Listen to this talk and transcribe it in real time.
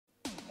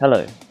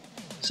Hello,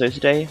 so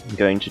today I'm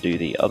going to do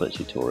the other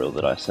tutorial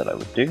that I said I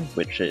would do,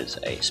 which is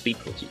a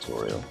Speedcore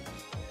tutorial.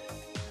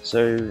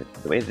 So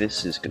the way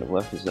this is going to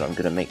work is that I'm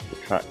going to make the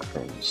track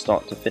from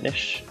start to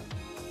finish,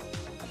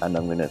 and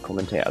I'm going to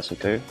commentate as I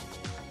go,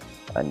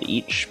 and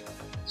each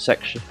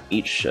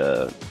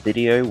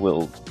video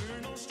will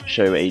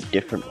show a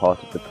different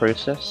part of the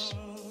process.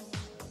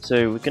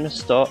 So we're going to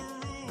start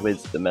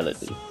with the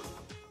melody.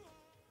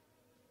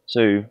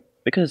 So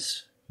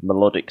because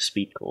melodic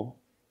speedcore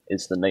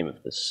is the name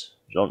of this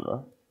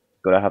genre,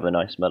 gotta have a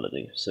nice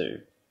melody, so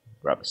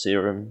grab a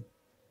serum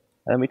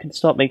and we can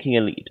start making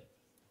a lead.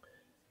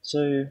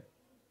 So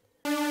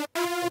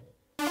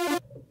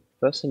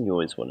first thing you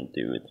always want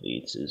to do with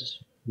leads is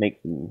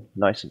make them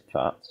nice and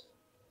fat.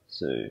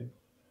 So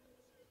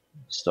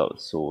start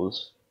with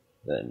saws.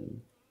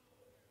 Then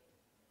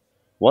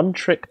one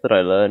trick that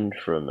I learned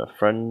from a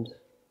friend,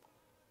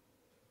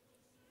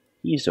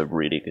 he's a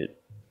really good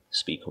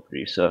speedcore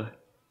producer,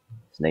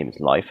 his name is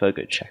Lifer,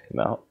 go check him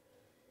out.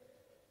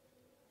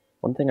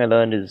 One thing I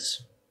learned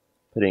is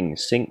putting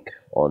sync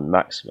on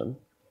maximum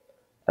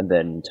and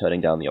then turning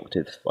down the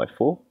octave by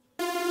 4.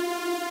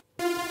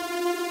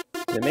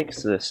 It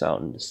makes the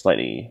sound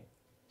slightly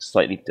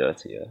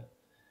dirtier,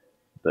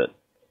 but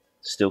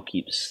still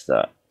keeps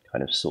that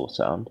kind of saw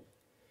sound,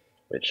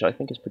 which I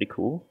think is pretty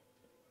cool.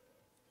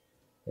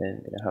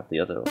 And I'm gonna have the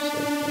other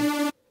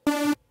oscillator.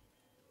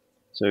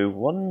 So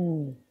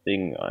one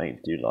thing I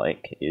do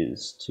like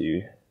is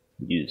to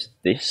use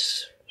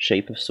this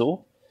shape of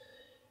saw,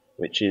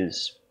 which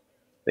is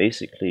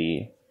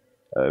basically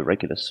a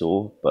regular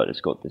saw, but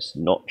it's got this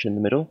notch in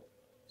the middle.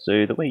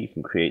 So the way you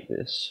can create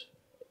this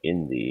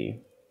in the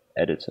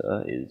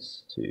editor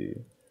is to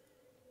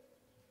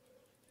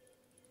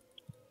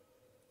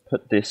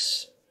put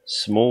these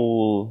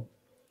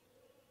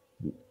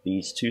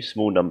two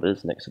small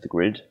numbers next to the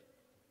grid,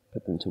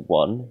 put them to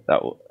 1,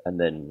 and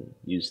then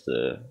use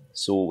the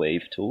saw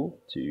wave tool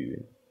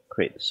to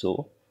create the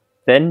saw.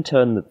 Then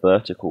turn the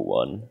vertical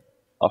one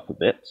up a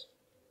bit,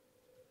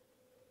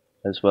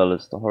 as well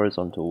as the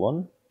horizontal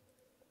one.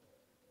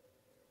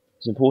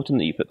 It's important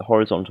that you put the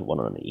horizontal one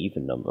on an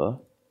even number,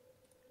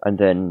 and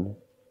then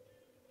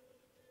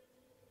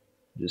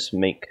just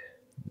make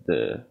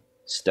the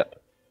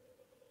step.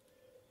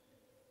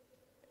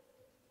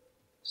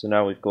 So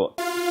now we've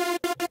got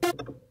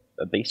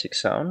a basic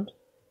sound.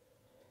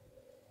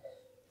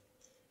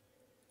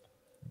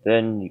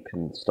 Then you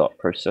can start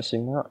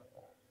processing that.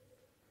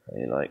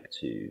 I like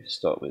to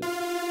start with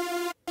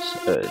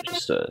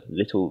just a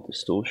little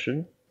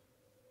distortion.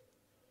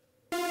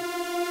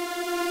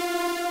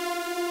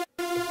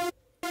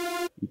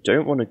 You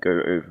don't want to go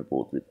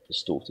overboard with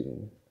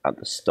distorting at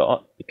the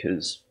start,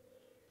 because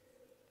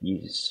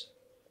these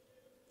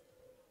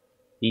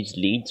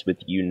leads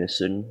with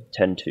unison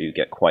tend to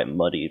get quite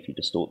muddy if you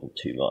distort them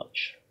too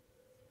much.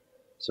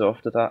 So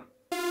after that,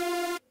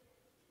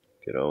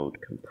 good old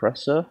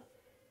compressor.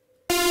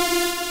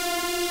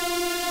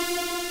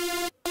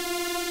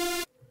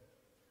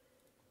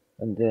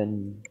 And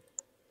then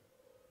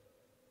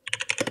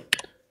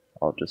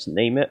I'll just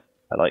name it.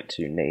 I like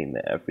to name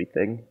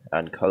everything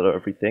and color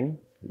everything.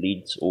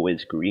 Lead's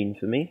always green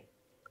for me.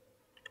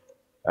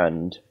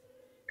 And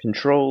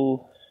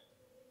Control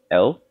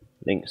L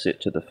links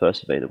it to the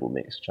first available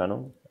mix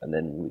channel, and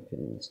then we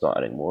can start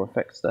adding more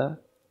effects there.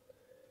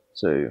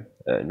 So,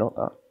 not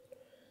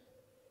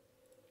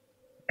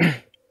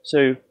that.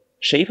 So,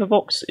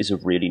 Shaperbox is a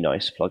really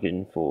nice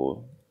plugin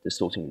for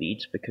distorting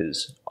leads,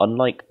 because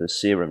unlike the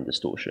serum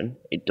distortion,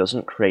 it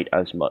doesn't create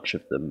as much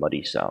of the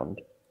muddy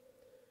sound.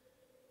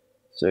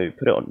 So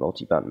put it on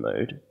multiband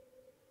mode.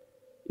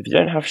 If you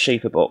don't have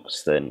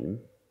Shaperbox, then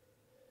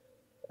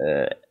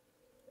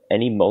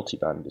any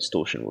multiband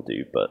distortion will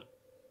do, but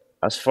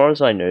as far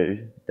as I know,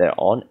 there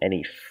aren't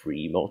any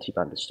free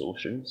multiband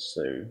distortions,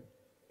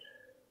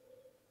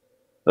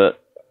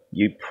 but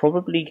you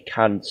probably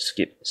can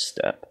skip the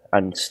step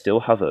and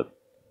still have a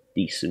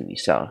decently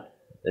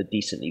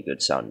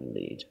good sounding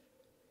lead.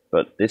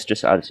 But this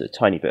just adds a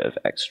tiny bit of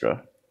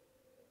extra.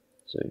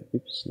 So,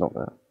 oops, not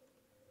that.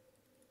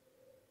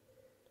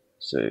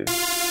 So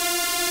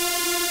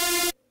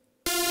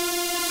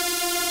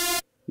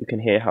you can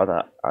hear how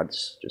that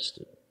adds just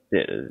a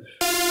bit of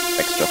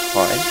extra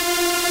high.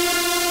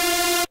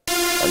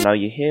 And now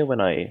you hear when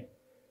I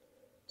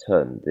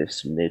turn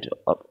this mid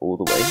up all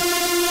the way,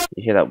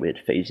 you hear that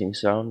weird phasing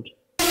sound.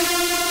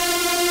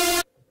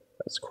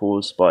 That's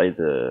caused by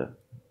the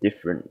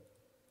different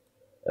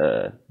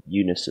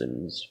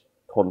unisons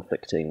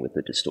conflicting with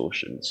the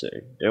distortion. So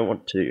you don't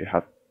want to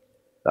have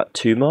that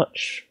too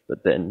much,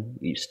 but then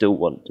you still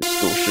want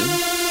distortion.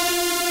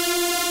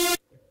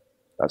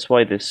 That's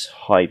why this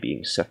high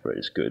being separate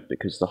is good,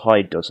 because the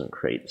high doesn't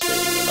create the same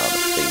amount of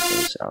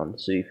phasing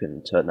sound, so you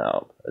can turn that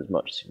up as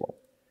much as you want.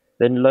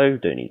 Then low,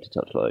 don't need to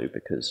touch low,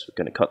 because we're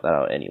going to cut that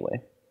out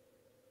anyway.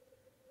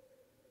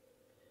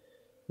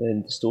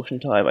 Then distortion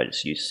time, I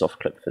just use soft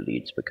clip for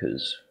leads,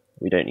 because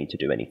we don't need to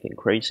do anything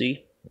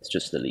crazy, it's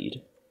just the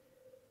lead.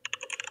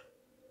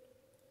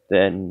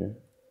 Then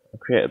I'll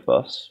create a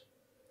bus.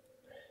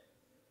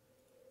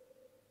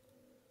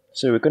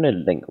 So we're going to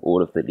link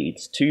all of the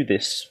leads to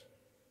this,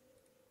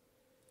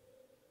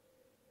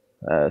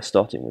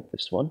 starting with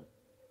this one.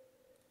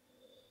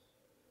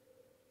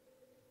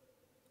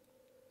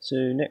 So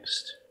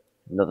next,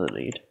 another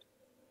lead.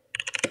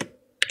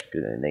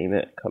 Gonna name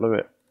it, color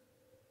it.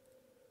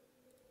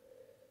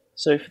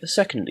 So for the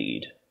second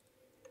lead,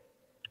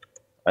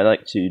 I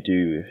like to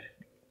do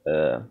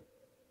a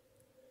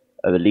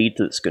lead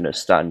that's going to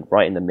stand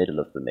right in the middle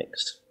of the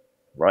mix,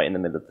 right in the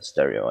middle of the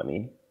stereo, I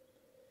mean.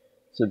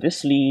 So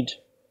this lead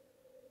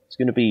is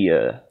going to be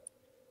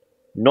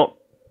not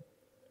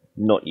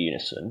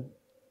unison,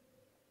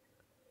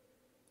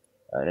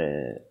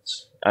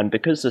 and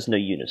because there's no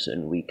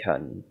unison, we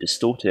can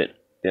distort it a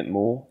bit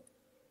more.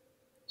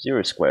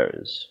 Zero square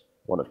is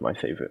one of my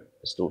favorite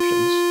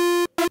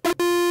distortions.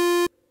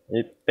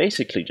 It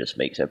basically just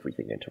makes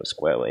everything into a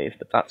square wave,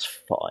 but that's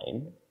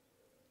fine.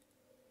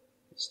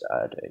 Just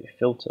add a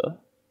filter.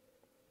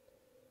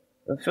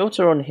 The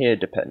filter on here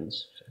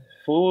depends.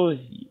 For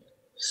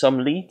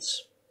some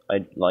leads,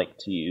 I'd like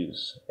to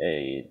use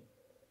a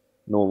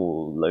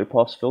normal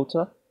low-pass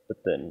filter,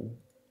 but then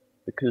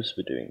because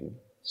we're doing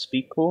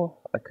Speedcore,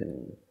 I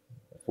can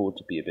afford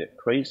to be a bit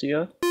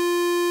crazier.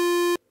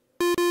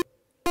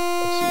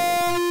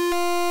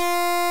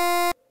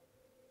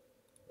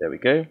 There we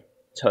go.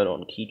 Turn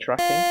on key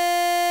tracking.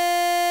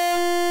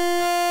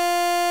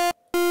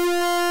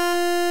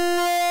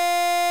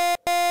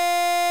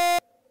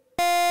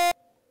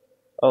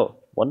 Oh,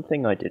 one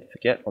thing I did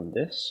forget on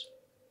this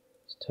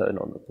is turn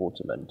on the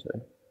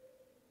portamento.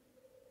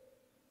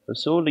 For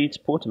saw leads,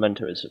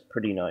 portamento is a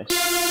pretty nice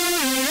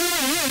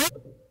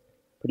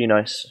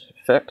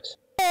effect.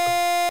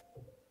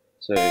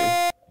 So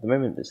at the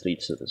moment this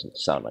lead still doesn't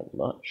sound like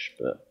much,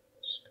 but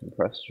it's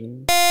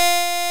compression.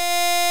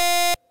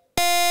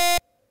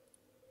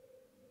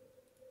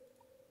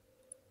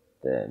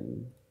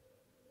 Then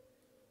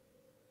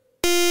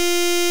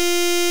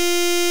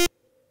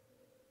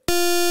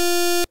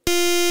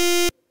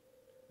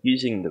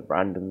using the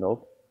random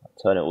knob, I'll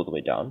turn it all the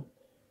way down,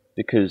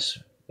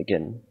 because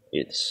again,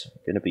 it's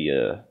going to be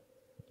a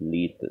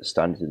lead that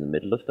stands in the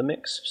middle of the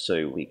mix,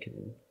 so we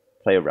can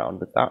play around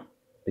with that,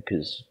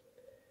 because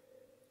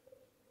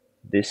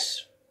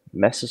this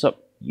messes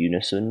up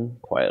unison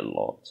quite a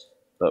lot.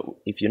 But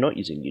if you're not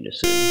using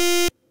unison,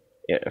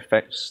 it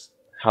affects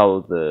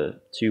how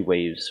the two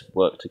waves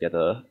work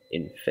together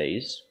in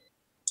phase.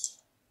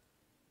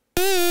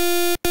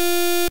 As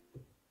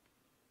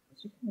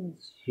you can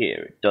hear,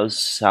 it does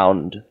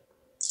sound a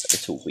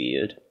little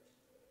weird.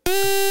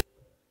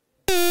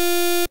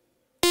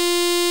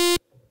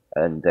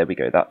 And there we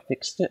go, that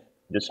fixed it.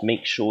 Just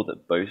make sure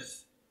that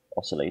both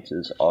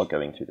oscillators are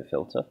going through the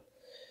filter.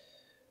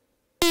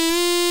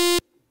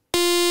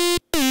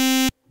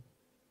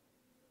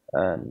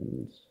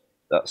 And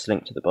that's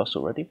linked to the bus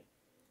already.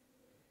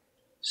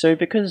 So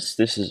because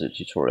this is a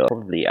tutorial, I'll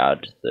probably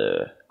add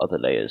the other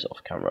layers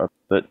off camera,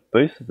 but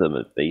both of them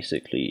are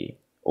basically,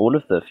 all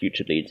of the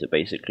future leads are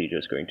basically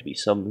just going to be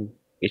some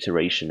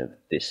iteration of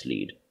this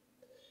lead.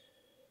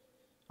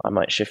 I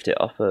might shift it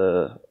up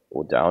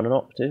or down an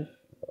octave,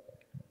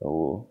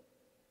 or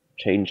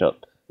change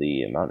up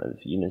the amount of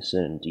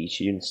unison and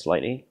detune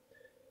slightly,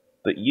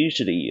 but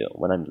usually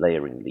when I'm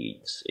layering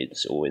leads,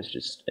 it's always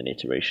just an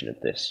iteration of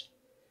this.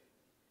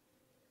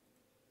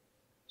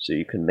 So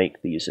you can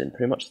make these in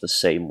pretty much the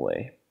same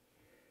way.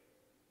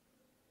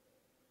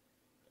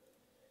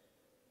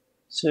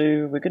 So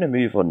we're going to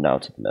move on now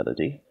to the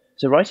melody.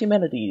 So writing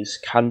melodies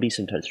can be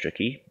sometimes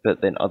tricky,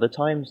 but then other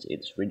times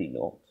it's really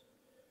not.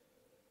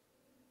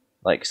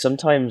 Like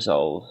sometimes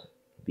I'll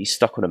be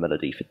stuck on a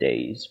melody for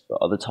days, but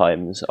other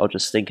times I'll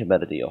just think a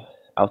melody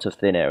out of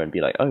thin air and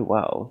be like, oh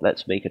wow,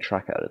 let's make a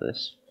track out of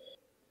this.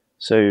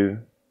 So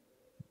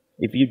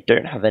if you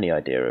don't have any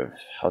idea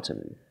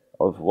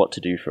of what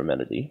to do for a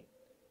melody,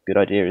 good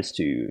idea is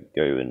to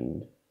go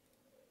and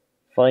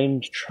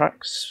find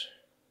tracks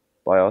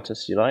by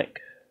artists you like,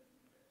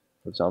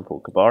 for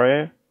example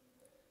Cabario,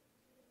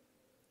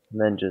 and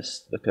then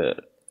just look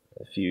at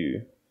a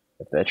few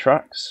of their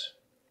tracks,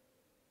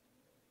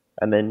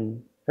 and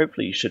then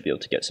hopefully you should be able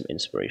to get some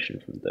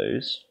inspiration from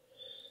those.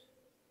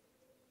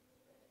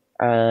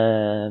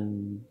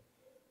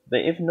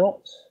 But if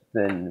not,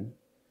 then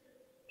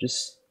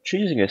just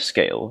choosing a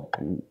scale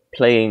and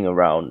playing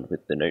around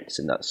with the notes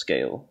in that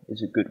scale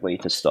is a good way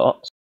to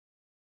start.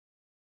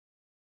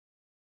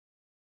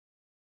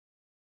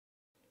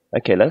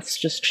 Okay, let's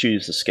just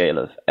choose the scale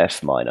of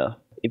F minor.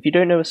 If you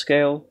don't know a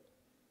scale,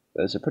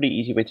 there's a pretty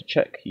easy way to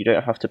check. You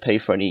don't have to pay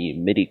for any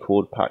MIDI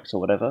chord packs or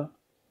whatever.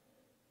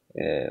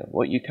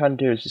 What you can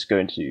do is just go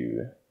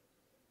into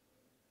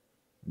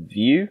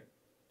View,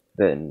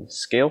 then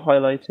Scale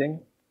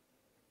Highlighting,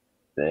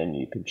 then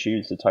you can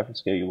choose the type of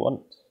scale you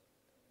want.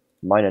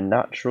 Minor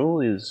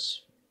natural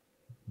is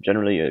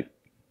generally a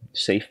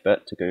safe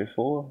bet to go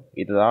for,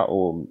 either that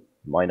or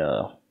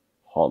minor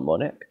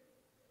harmonic.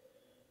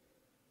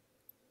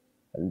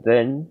 And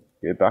then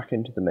go back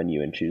into the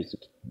menu and choose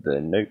the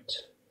note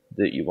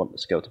that you want the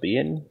scale to be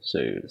in. So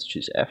let's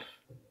choose F.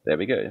 There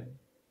we go.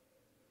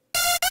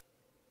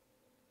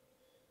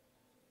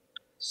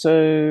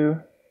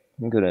 So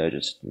I'm gonna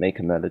just make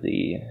a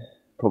melody,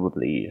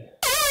 probably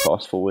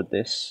fast forward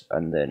this,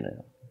 and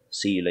then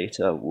see you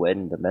later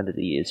when the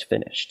melody is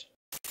finished.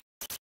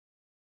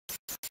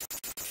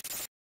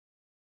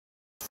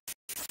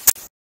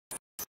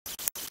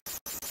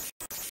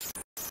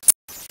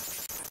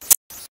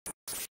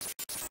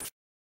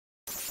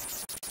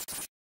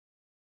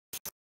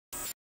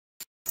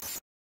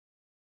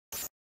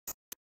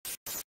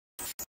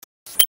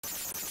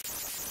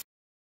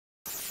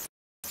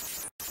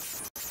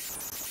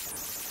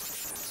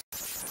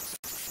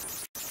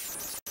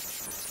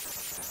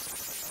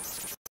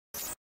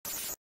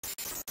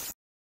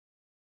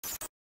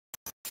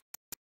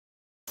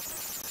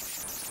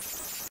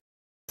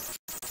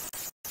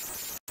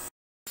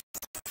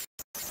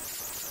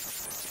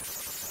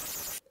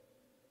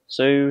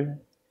 So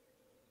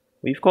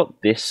we've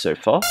got this so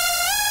far.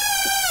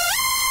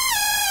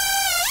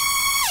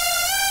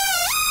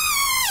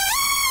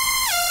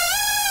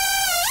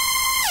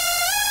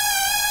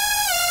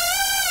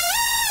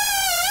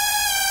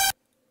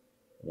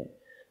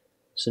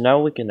 So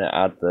now we're going to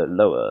add the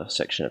lower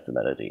section of the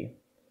melody.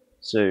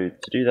 So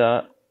to do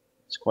that,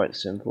 it's quite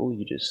simple.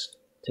 You just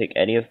take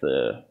any of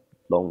the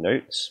long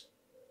notes,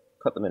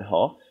 cut them in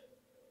half,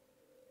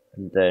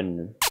 and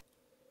then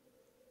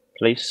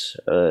place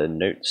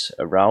notes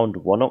around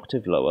 1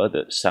 octave lower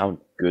that sound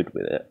good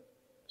with it.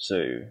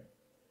 So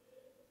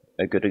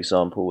a good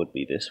example would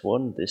be this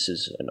one. This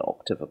is an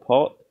octave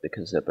apart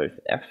because they're both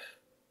F.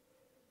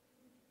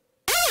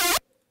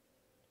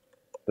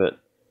 But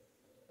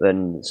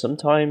then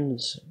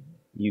sometimes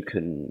you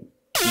can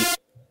keep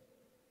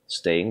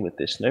staying with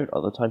this note,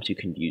 other times you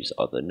can use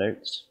other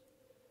notes.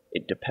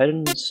 It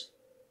depends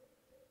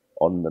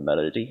on the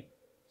melody,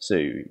 so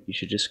you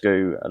should just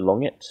go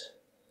along it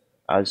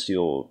as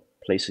you're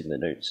placing the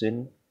notes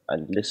in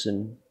and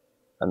listen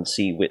and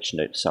see which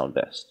notes sound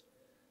best.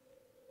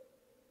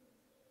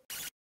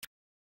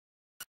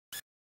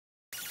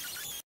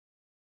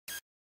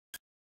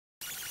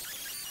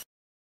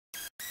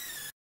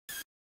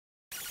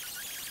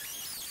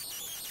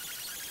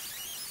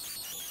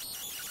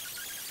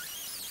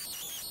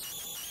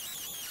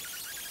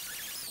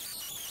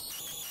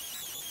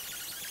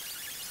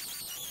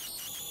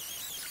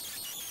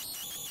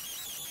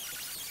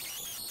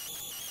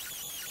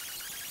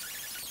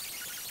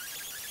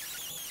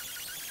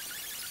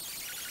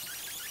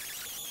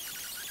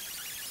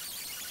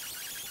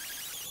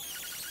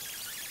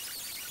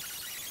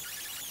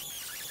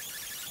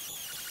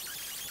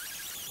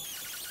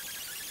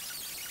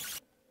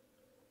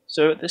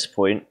 So at this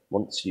point,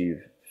 once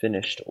you've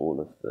finished all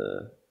of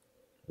the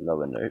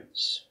lower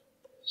notes,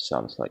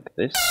 sounds like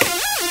this.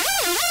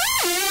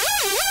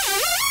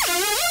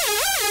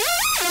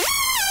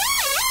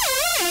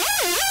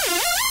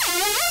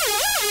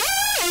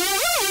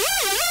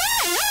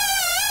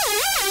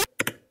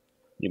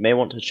 You may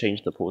want to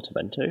change the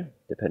portamento,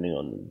 depending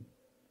on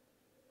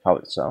how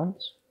it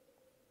sounds,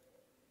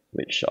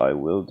 which I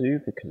will do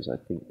because I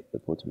think the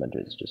portamento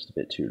is just a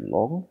bit too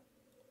long.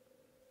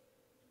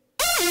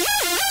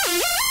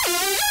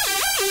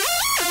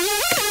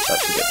 That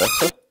should get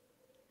better.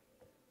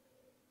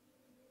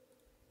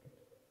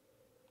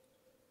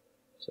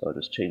 So I'll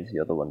just change the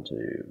other one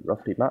to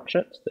roughly match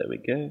it. There we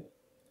go.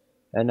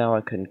 And now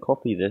I can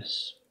copy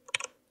this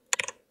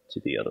to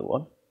the other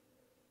one.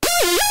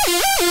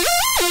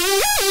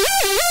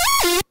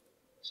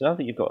 So now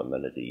that you've got a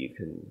melody, you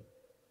can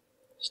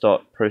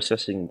start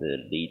processing the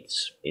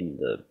leads in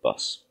the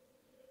bus.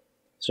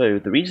 So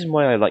the reason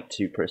why I like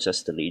to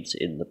process the leads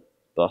in the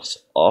bus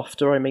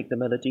after I make the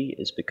melody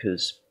is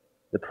because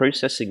the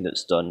processing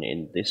that's done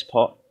in this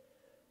part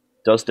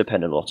does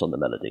depend a lot on the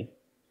melody.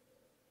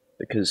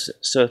 Because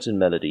certain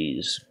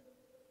melodies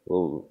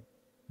will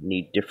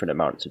need different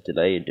amounts of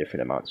delay and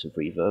different amounts of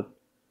reverb.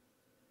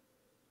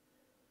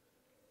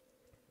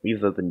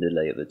 Reverb and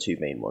delay are the two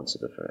main ones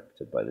that are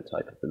affected by the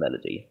type of the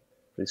melody.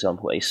 For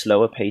example, a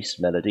slower paced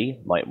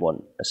melody might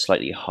want a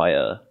slightly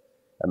higher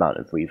amount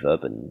of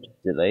reverb and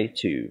delay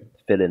to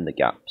fill in the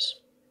gaps.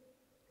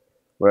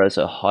 Whereas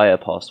a higher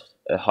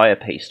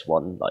paced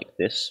one like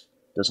this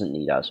doesn't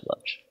need as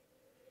much.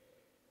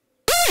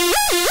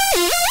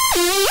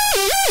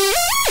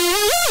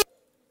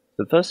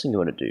 The first thing you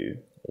want to do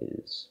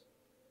is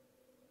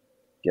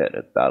get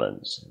a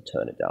balance and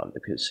turn it down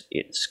because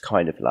it's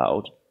kind of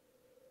loud.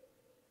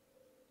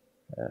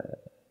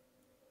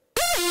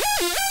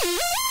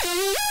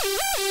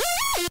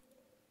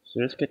 So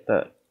let's get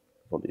that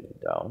volume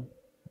down,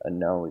 and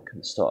now we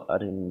can start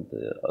adding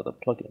the other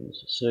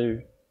plugins.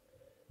 So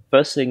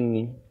first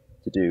thing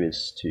to do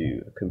is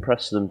to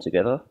compress them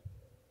together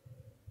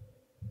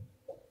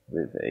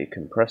with a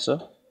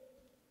compressor.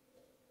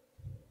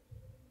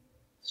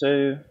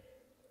 So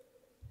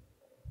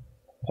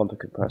pump a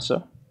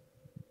compressor,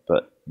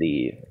 but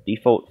the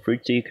default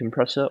fruity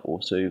compressor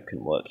also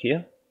can work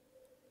here.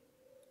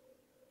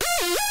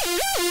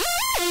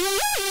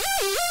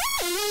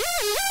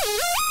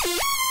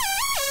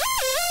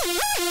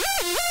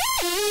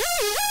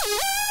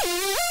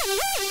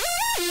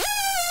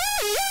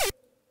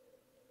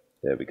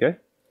 There we go.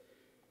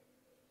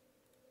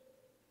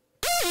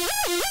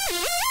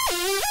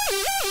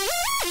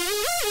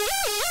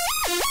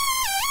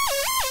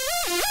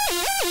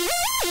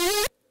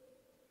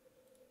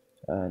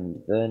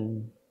 and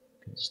then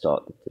you can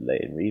start the delay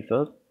and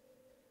reverb.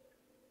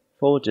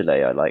 For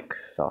delay, I like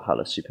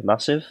Valhalla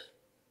Supermassive.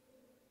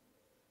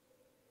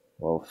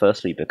 Well,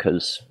 firstly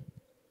because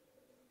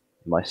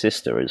my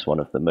sister is one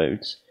of the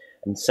modes,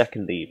 and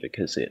secondly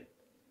because it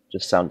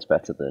just sounds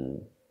better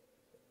than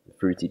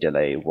fruity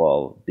delay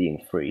while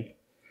being free,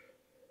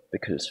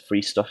 because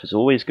free stuff is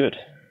always good.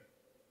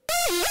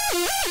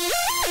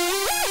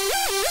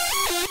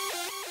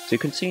 So you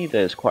can see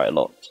there's quite a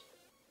lot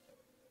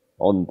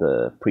on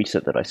the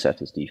preset that I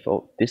set as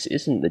default. This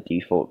isn't the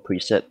default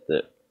preset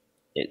that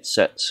it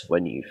sets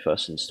when you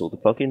first install the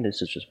plugin,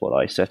 this is just what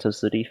I set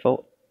as the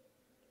default.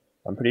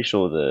 I'm pretty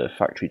sure the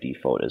factory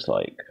default is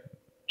like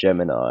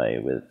Gemini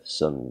with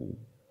some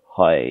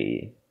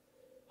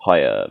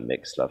higher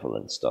mix level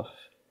and stuff.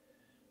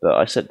 But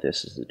I set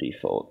this as the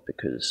default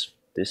because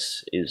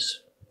this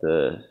is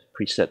the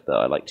preset that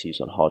I like to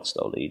use on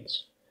hardstyle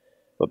leads.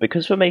 But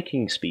because we're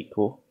making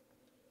Speedcore,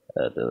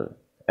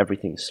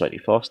 everything's slightly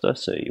faster,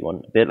 so you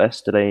want a bit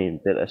less delay and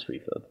a bit less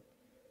reverb.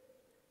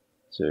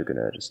 So we're going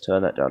to just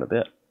turn that down a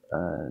bit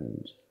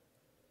and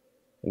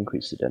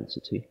increase the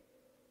density.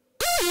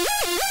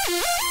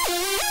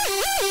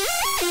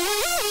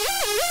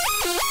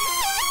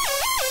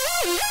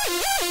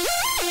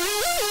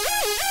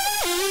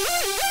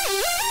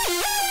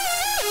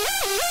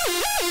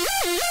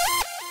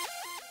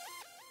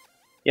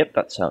 Yep,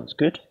 that sounds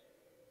good.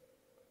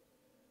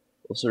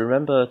 Also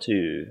remember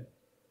to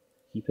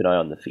keep an eye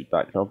on the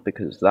feedback knob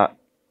because that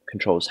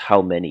controls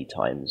how many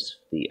times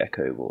the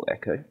echo will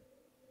echo,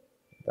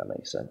 if that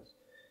makes sense.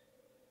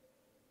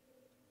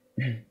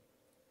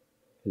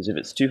 Because if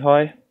it's too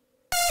high,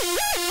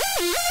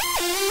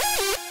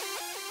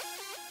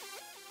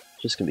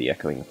 it's just going to be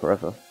echoing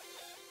forever.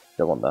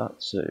 Don't want that,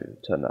 so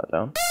turn that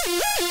down.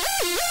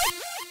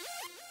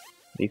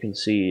 You can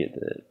see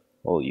that,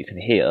 or you can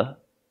hear.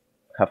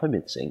 Have I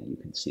been saying you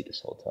can see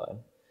this whole time?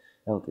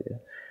 Oh dear.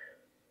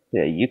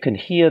 Yeah, you can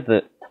hear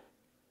that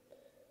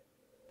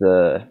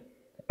the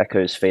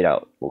echoes fade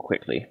out more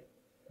quickly.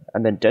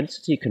 And then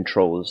density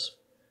controls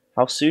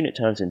how soon it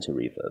turns into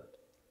reverb.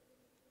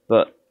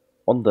 But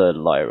on the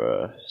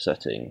Lyra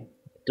setting,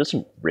 it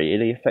doesn't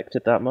really affect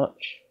it that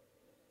much.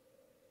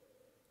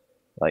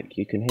 Like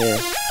you can hear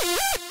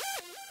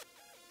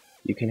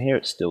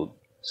it still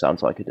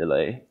sounds like a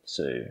delay,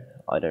 so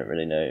I don't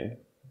really know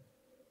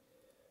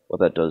what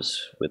that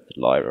does with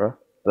Lyra,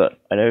 but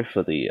I know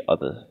for the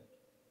other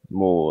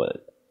more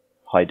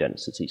high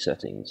density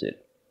settings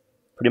it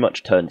pretty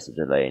much turns the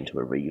delay into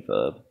a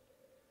reverb,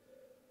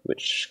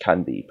 which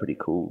can be pretty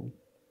cool,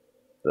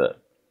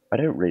 but I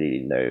don't really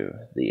know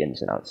the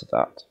ins and outs of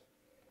that.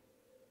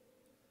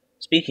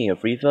 Speaking of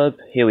reverb,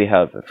 here we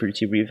have a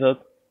fruity reverb.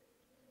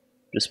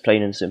 Just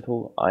plain and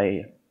simple,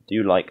 I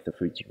do like the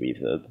fruity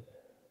reverb.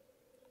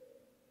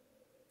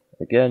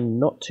 Again,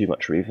 not too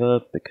much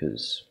reverb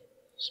because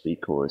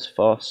Speedcore is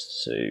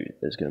fast, so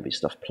there's going to be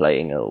stuff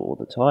playing all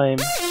the time.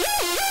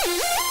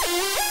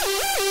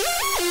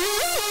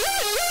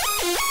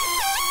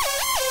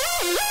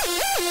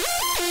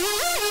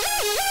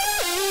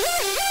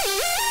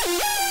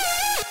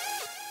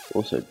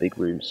 Also big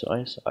room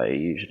size, I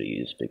usually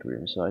use big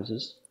room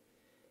sizes.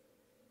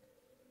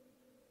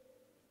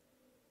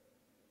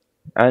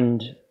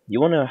 And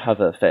you want to have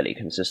a fairly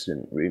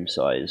consistent room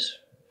size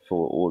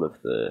for all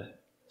of the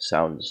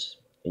sounds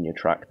in your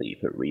track that you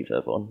put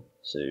reverb on.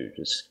 So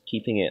just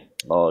keeping it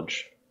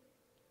large,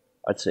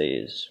 I'd say,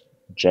 is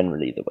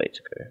generally the way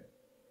to go.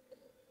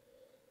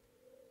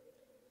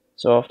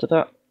 So after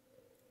that,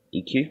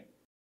 EQ.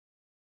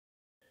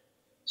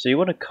 So you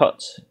want to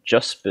cut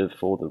just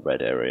before the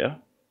red area.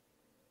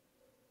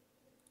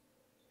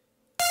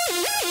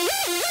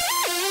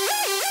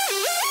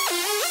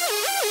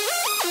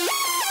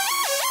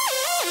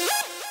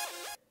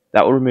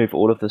 That will remove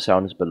all of the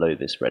sounds below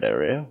this red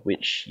area,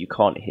 which you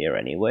can't hear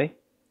anyway,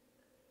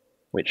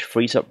 which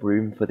frees up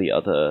room for the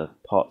other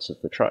parts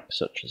of the track,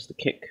 such as the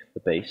kick,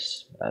 the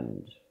bass,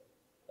 and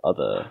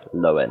other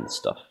low-end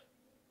stuff.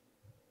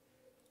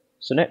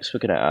 So next we're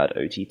going to add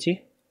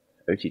OTT.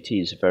 OTT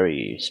is a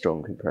very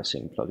strong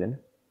compressing plugin.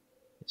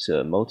 It's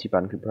a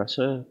multi-band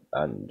compressor,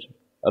 and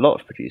a lot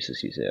of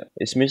producers use it.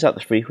 It smooths out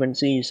the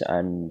frequencies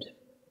and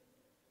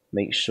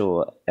makes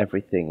sure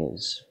everything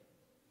is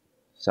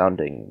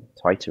sounding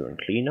tighter and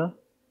cleaner.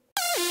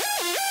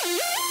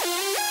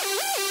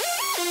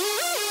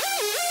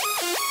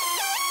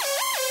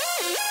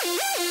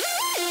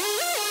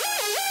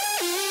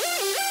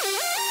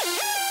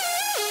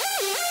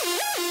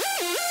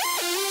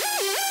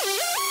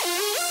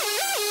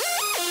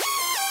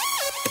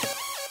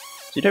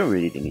 So you don't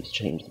really need to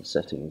change the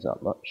settings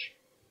that much.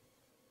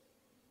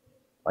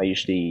 I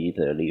usually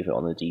either leave it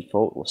on the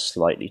default or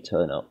slightly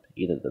turn up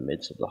either the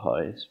mids or the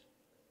highs,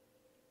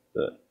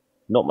 but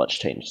not much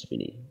change to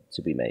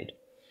be made.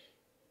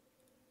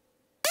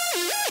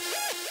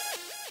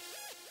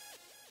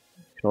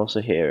 You can also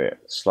hear it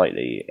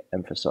slightly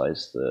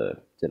emphasize the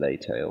delay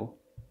tail,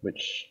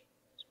 which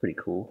is pretty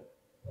cool.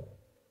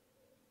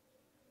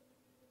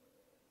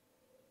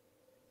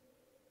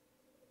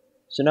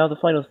 So now the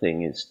final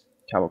thing is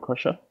Camel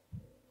Crusher.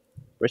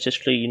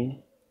 British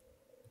Clean,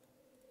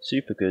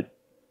 super good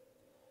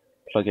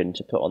plugin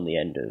to put on the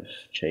end of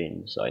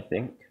chains, I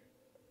think,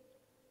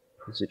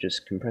 because it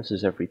just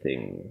compresses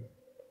everything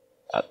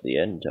at the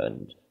end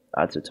and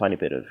adds a tiny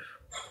bit of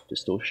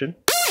distortion.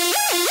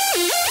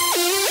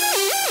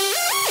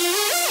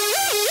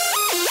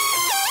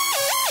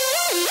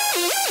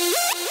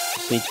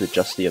 Just need to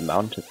adjust the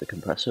amount of the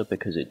compressor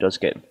because it does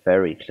get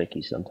very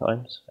clicky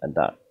sometimes, and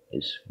that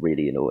is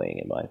really annoying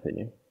in my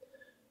opinion.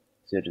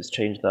 So just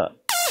change that.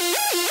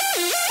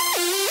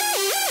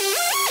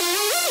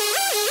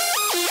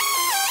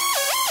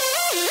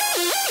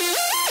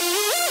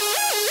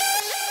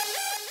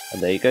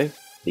 And there you go,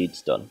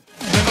 lead's done.